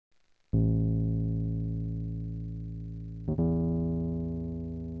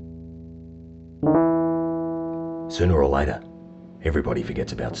Sooner or later, everybody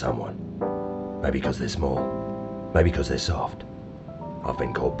forgets about someone. Maybe because they're small, maybe because they're soft. I've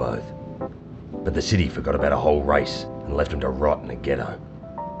been called both. But the city forgot about a whole race and left them to rot in a ghetto.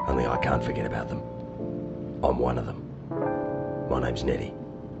 Only I can't forget about them. I'm one of them. My name's Nettie,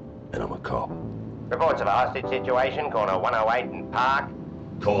 and I'm a cop. Reports of a hostage situation, corner 108 and Park.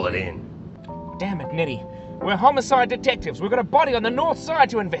 Call it in. Damn it, Nettie. We're homicide detectives. We've got a body on the north side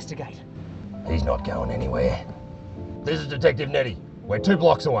to investigate. He's not going anywhere. This is Detective Nettie. We're 2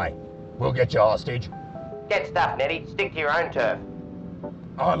 blocks away. We'll get you hostage. Get stuffed, Nettie. Stick to your own turf.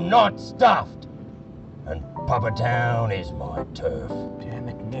 I'm not stuffed. And Puppetown is my turf. Damn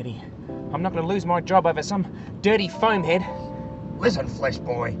it, Nettie. I'm not going to lose my job over some dirty foamhead. Listen, Flesh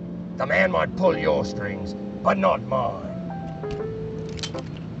Boy. The man might pull your strings, but not mine.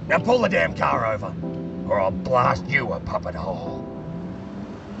 Now pull the damn car over, or I'll blast you a puppet hole.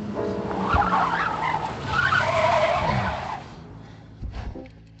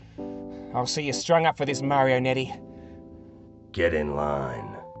 I'll see you strung up for this, Mario Netti. Get in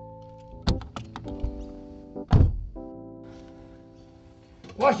line.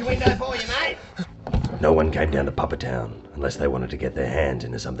 Wash your window for you, mate. No one came down to Puppetown unless they wanted to get their hands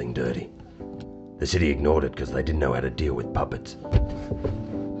into something dirty. The city ignored it because they didn't know how to deal with puppets.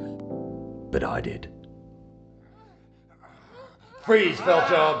 But I did. Freeze,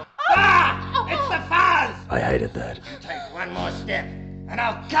 Felchob. Ah! It's the fuzz! I hated that. Take one more step, and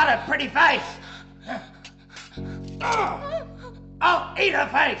I'll cut her pretty face. I'll eat her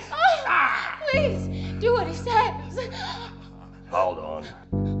face. Please, do what he says. Hold on.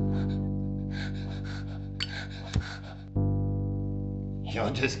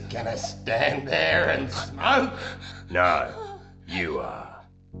 You're just gonna stand there and smoke? No, you are.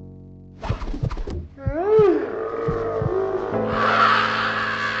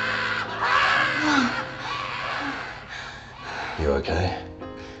 You okay?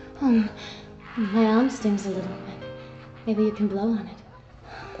 My arm stings a little bit. Maybe you can blow on it.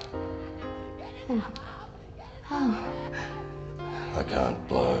 Oh, I can't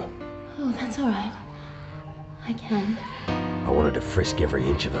blow. oh, that's all right. I can. I wanted to frisk every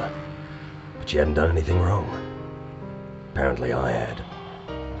inch of her, but she hadn't done anything wrong. Apparently I had,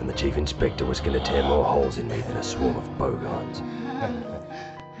 and the chief inspector was going to tear more holes in me than a swarm of bogans.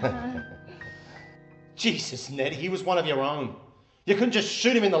 Jesus, Nettie, he was one of your own. You couldn't just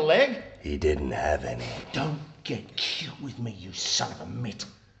shoot him in the leg? He didn't have any. Don't get cute with me, you son of a mitt.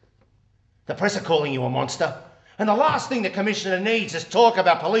 The press are calling you a monster, and the last thing the Commissioner needs is talk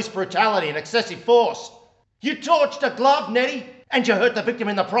about police brutality and excessive force. You torched a glove, Nettie, and you hurt the victim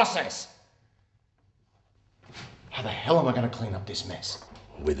in the process. How the hell am I going to clean up this mess?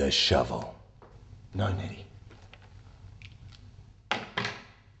 With a shovel. No, Nettie.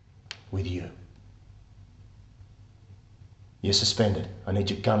 With you. You're suspended. I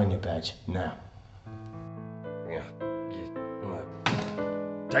need your gun and your badge, now. Yeah.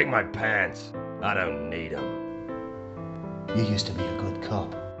 Take my pants. I don't need them. You used to be a good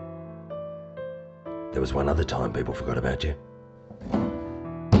cop. There was one other time people forgot about you.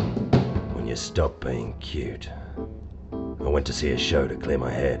 When you stopped being cute. I went to see a show to clear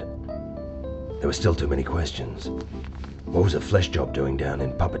my head. There were still too many questions. What was a flesh job doing down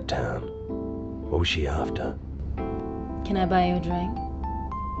in Puppet Town? What was she after? Can I buy you a drink?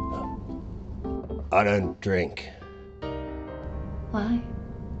 I don't drink. Why?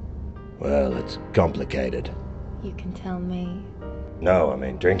 Well, it's complicated. You can tell me. No, I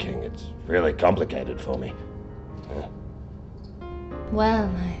mean drinking. It's really complicated for me. Well,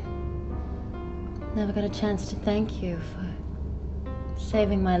 I never got a chance to thank you for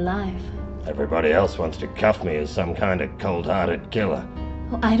saving my life. Everybody else wants to cuff me as some kind of cold-hearted killer.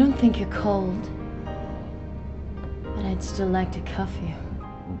 Well, I don't think you're cold. But I'd still like to cuff you.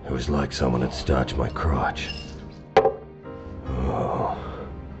 It was like someone had starched my crotch. Oh.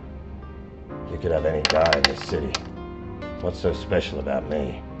 You could have any guy in this city. What's so special about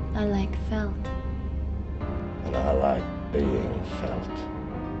me? I like felt. And I like being felt.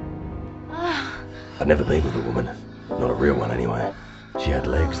 Ah. I'd never been with a woman. Not a real one, anyway. She had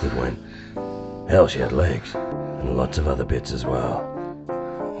legs that went... Hell, she had legs. And lots of other bits as well.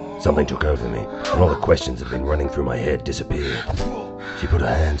 Something took over me, and all the questions that had been running through my head disappeared. She put her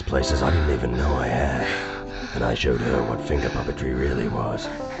hands places I didn't even know I had. And I showed her what finger puppetry really was.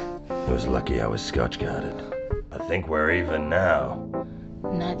 It was lucky I was Scotch-guarded. I think we're even now.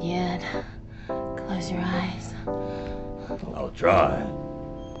 Not yet. Close your eyes. I'll try.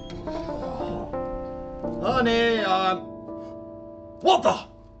 Honey, what the?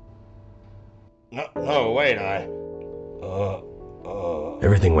 No, wait,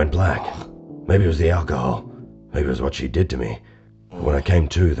 Everything went black. Maybe it was the alcohol. Maybe it was what she did to me. But when I came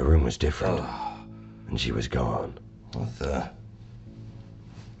to, the room was different. And she was gone. What the?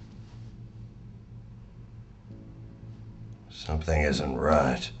 Something isn't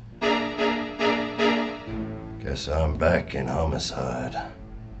right. Guess I'm back in homicide.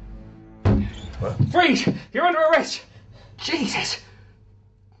 What? Freeze! You're under arrest! Jesus!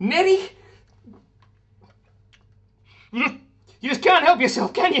 Nettie? You just can't help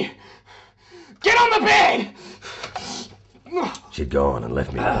yourself, can you? Get on the bed! She'd gone and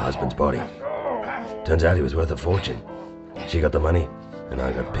left me with her husband's body. Turns out he was worth a fortune. She got the money, and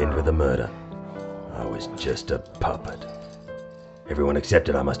I got pinned with the murder. I was just a puppet. Everyone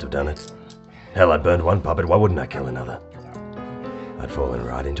accepted I must have done it. Hell, I burned one puppet, why wouldn't I kill another? I'd fallen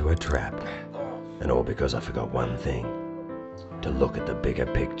right into a trap. And all because I forgot one thing. To look at the bigger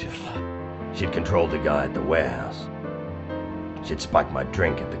picture. She'd controlled the guy at the warehouse. She'd spiked my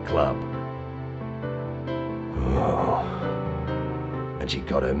drink at the club. Oh. And she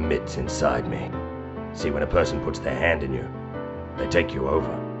got her mitts inside me. See, when a person puts their hand in you, they take you over.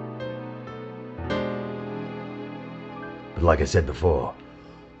 But like I said before,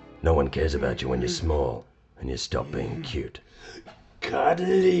 no one cares about you when you're small and you stop being cute.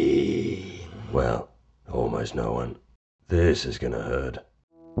 Cuddly. Well, almost no one. This is gonna hurt.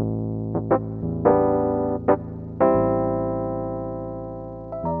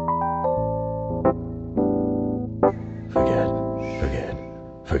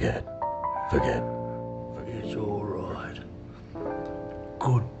 Forget. It's all right.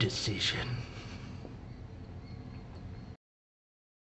 Good decision.